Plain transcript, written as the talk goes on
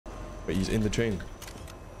Wait, he's in the train.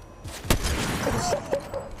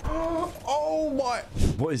 Oh my.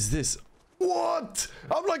 What is this? What?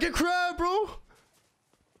 I'm like a crab, bro.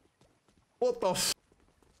 What the f?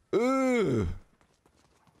 Ugh.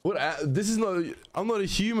 What? This is not. I'm not a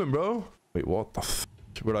human, bro. Wait, what the f?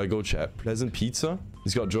 Where do I go, chat? Pleasant Pizza?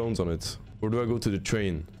 He's got drones on it. Or do I go to the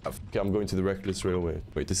train? Okay, I'm going to the Reckless Railway.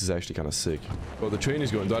 Wait, this is actually kind of sick. Oh, the train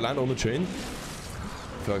is going. Do I land on the train?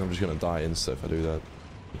 I feel like I'm just gonna die insta if I do that.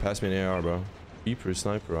 Pass me an AR, bro. Beeper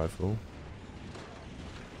sniper rifle.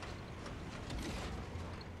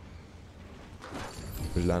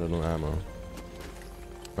 We landed on ammo. Am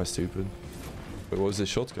I stupid? Wait, what was this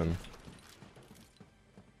shotgun?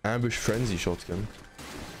 Ambush frenzy shotgun.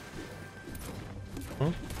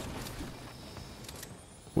 Huh?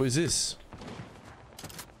 What is this?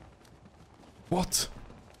 What?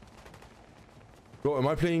 Bro, am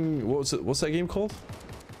I playing... What's that game called?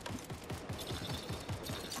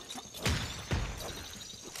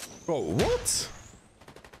 Bro, what?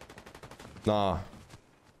 Nah.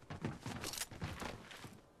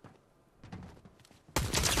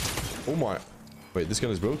 Oh my... Wait, this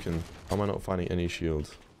gun is broken. How am I not finding any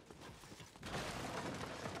shield?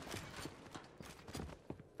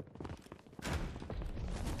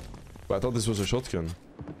 But I thought this was a shotgun.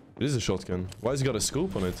 It is a shotgun. Why has it got a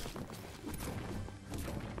scope on it?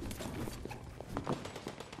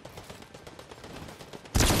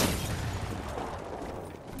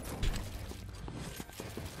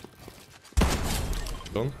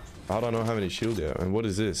 Done? How do I not have any shield yet? And what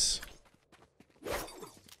is this?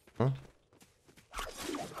 Huh?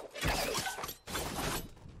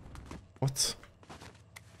 What?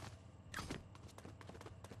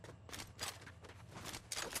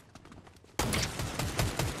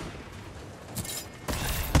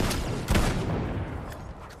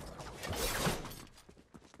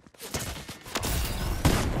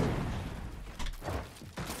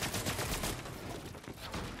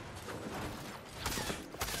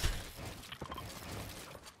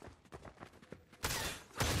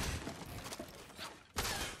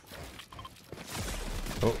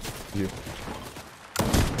 Oh, you.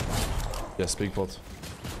 Yes, big pot.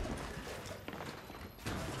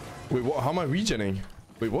 Wait, what? How am I regening?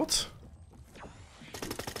 Wait, what?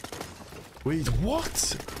 Wait,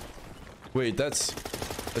 what? Wait, that's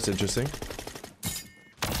interesting.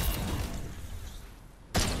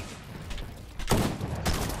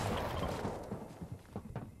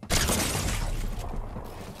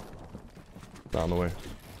 Down the way.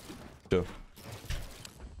 Go.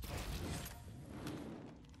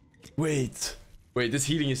 Wait. Wait, this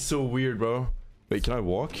healing is so weird, bro. Wait, can I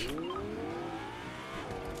walk?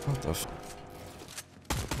 What the f...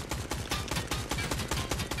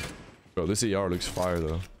 Bro, this AR looks fire,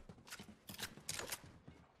 though.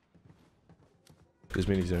 There's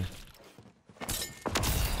minis there.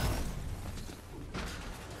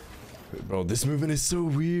 Wait, bro, this movement is so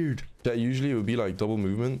weird. Yeah, usually it would be like double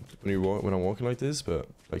movement when you walk, when I'm walking like this, but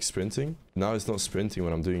like sprinting. Now it's not sprinting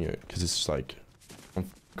when I'm doing it, because it's just like... I'm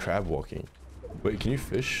crab walking. Wait, can you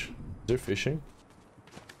fish? Is there fishing?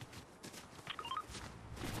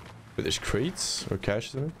 Wait, there's crates or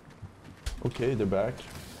cash in it? Okay, they're back.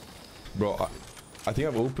 Bro, I think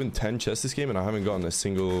I've opened 10 chests this game and I haven't gotten a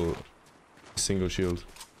single shield.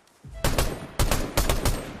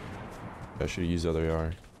 I should use the other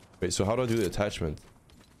AR. Wait, so how do I do the attachment?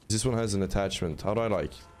 This one has an attachment. How do I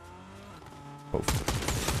like... Oh.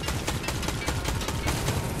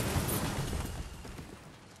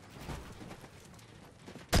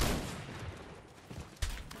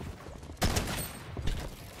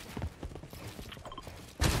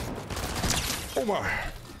 Oh my.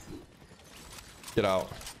 Get out.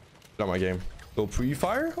 Get out my game. Little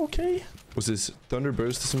pre-fire? Okay. What's this? Thunder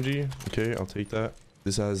Burst SMG? Okay, I'll take that.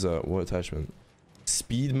 This has what attachment?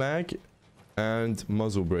 Speed mag and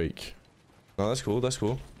muzzle brake. Oh, that's cool. That's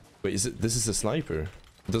cool. Wait, is it? This is a sniper.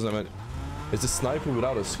 It doesn't have. It's a sniper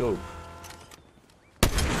without a scope.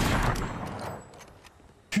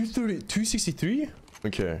 230, 263?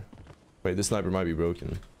 Okay. Wait, this sniper might be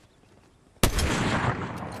broken.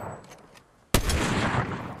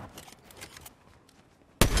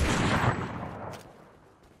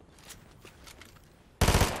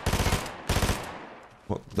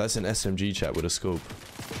 Well, that's an SMG chat with a scope.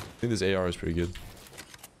 I think this AR is pretty good.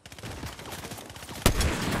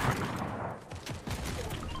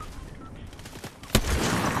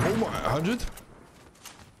 Oh my, 100?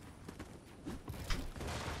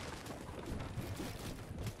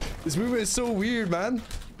 This movement is so weird, man.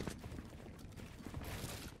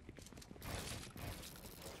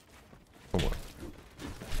 Oh my.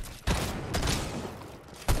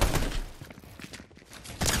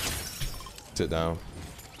 it now.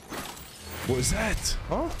 What is that?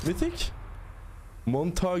 Huh? Mythic?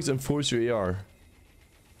 Montags enforce your AR.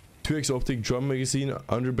 2x optic, drum magazine,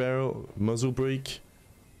 underbarrel, muzzle brake.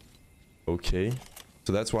 Okay.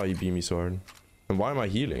 So that's why he beat me so hard. And why am I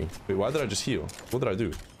healing? Wait, why did I just heal? What did I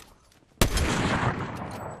do?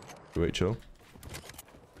 Wait, chill.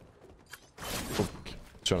 Oh,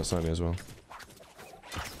 trying to snipe me as well.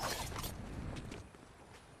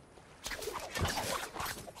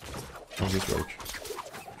 How's this work?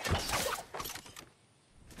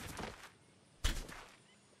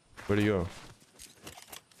 Where'd he go?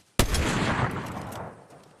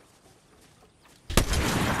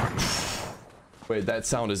 Wait, that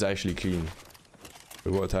sound is actually clean.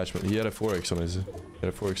 Wait, what attachment? He had a 4x on his... He had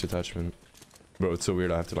a 4x attachment. Bro, it's so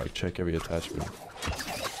weird. I have to like check every attachment.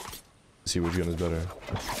 See which gun is better.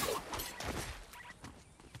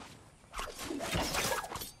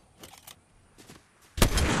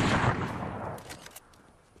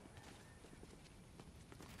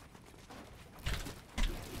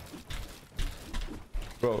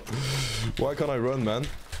 Bro, why can't I run, man?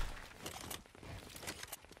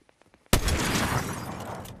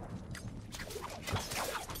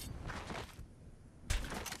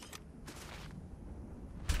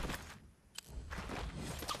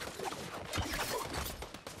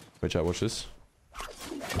 Wait, chat, watch this.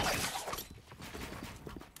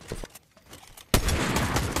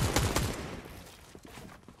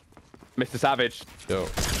 MrSavage. Yo.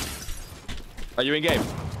 Are you in game?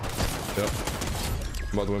 Yep.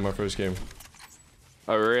 I'm about to win my first game.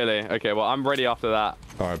 Oh, really? Okay, well, I'm ready after that.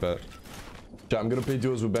 Alright, bet. Chat, I'm gonna play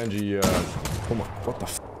duels with Benji. Oh my, what the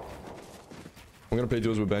f? I'm gonna play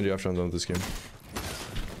duels with Benji after I'm done with this game.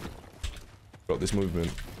 Bro, this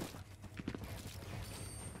movement.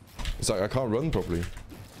 It's like I can't run properly.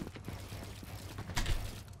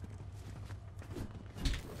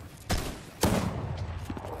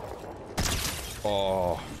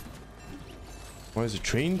 Oh. Why is the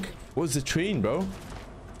train? What is the train, bro?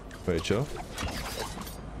 Wait, chill.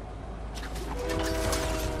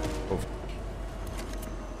 Oh.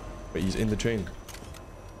 Wait, he's in the train.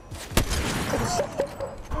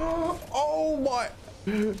 Oh my.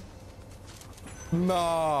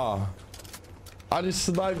 Nah. I just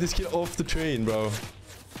sniped this kid off the train, bro.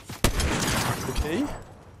 Okay.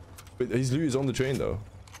 Wait, his loot is on the train, though.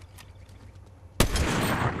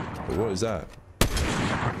 Wait, what is that?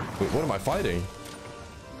 Wait, what am I fighting?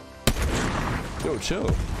 Yo,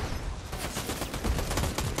 chill.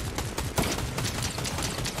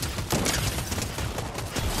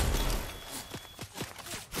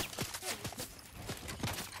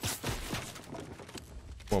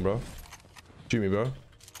 Come on, bro. Shoot me, bro.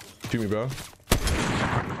 Shoot me, bro.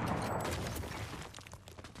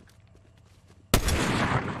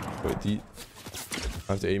 Wait,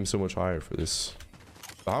 I have to aim so much higher for this.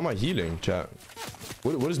 How am I healing, chat?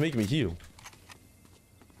 What is making me heal?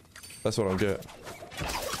 That's what I don't get.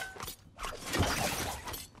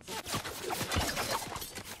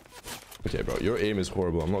 Okay, bro, your aim is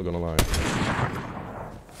horrible. I'm not gonna lie.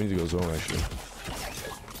 We need to go zone, actually.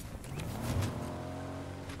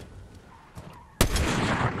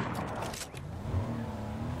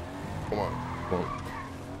 Come on, come on.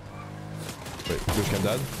 Wait, which cam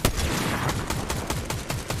dead?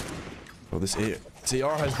 Oh, this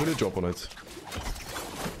AR has bullet drop on it.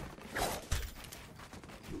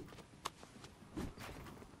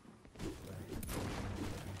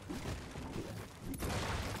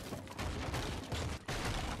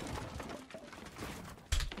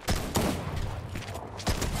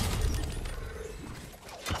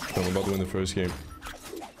 I'm about to win the first game.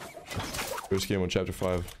 First game on chapter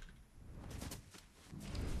 5.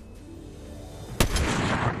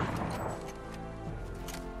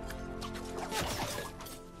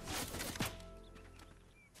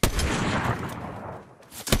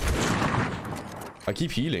 I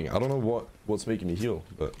keep healing. I don't know what's making me heal,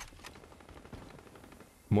 but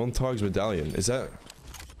Montag's medallion. Is that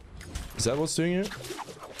what's doing it?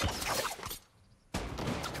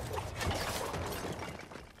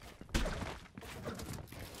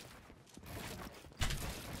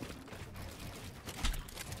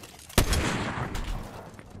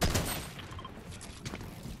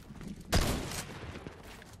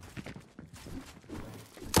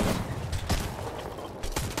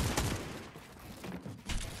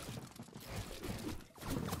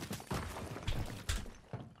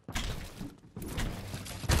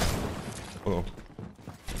 Oh.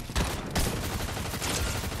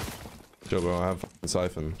 Yo, bro, I have a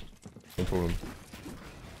siphon. No problem.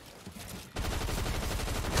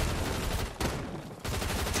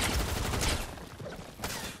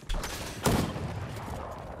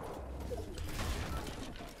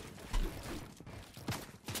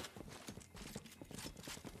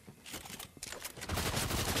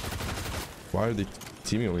 Why are they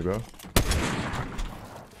teaming on me, bro?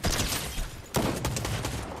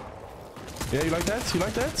 Yeah, you like that? You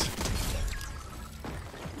like that?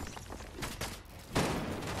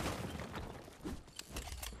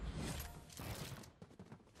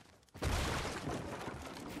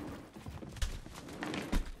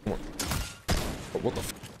 Come on. Oh, what the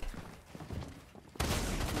f?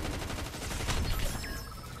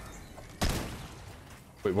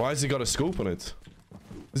 Wait, why has he got a scope on it?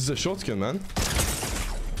 This is a shotgun, man.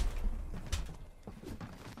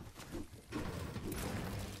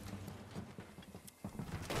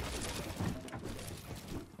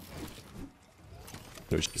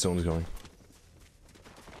 No, someone's going.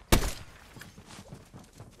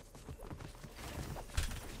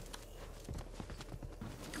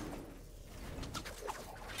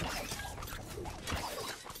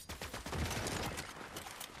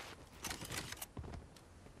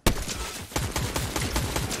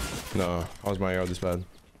 No, how's my AR this bad?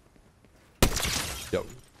 Yep.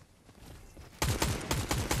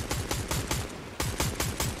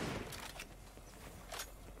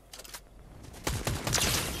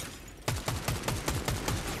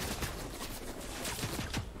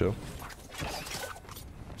 Chill.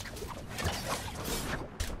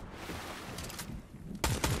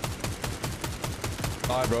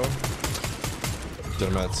 Hi, bro.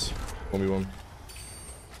 Dead mats. 1v1.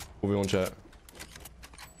 1v1 chat.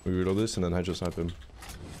 We reload this and then headshot snipe him.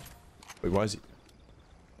 Wait, why is he?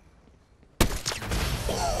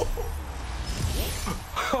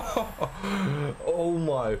 Oh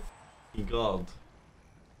my god.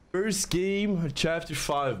 First game, chapter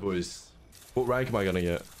 5, boys. What rank am I gonna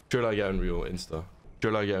get? Sure I get Unreal, Insta.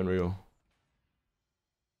 Sure I get Unreal.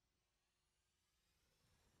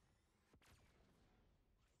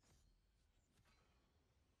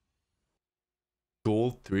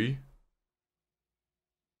 Gold 3?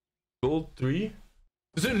 Gold 3?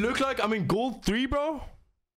 Does it look like I'm in gold 3, bro?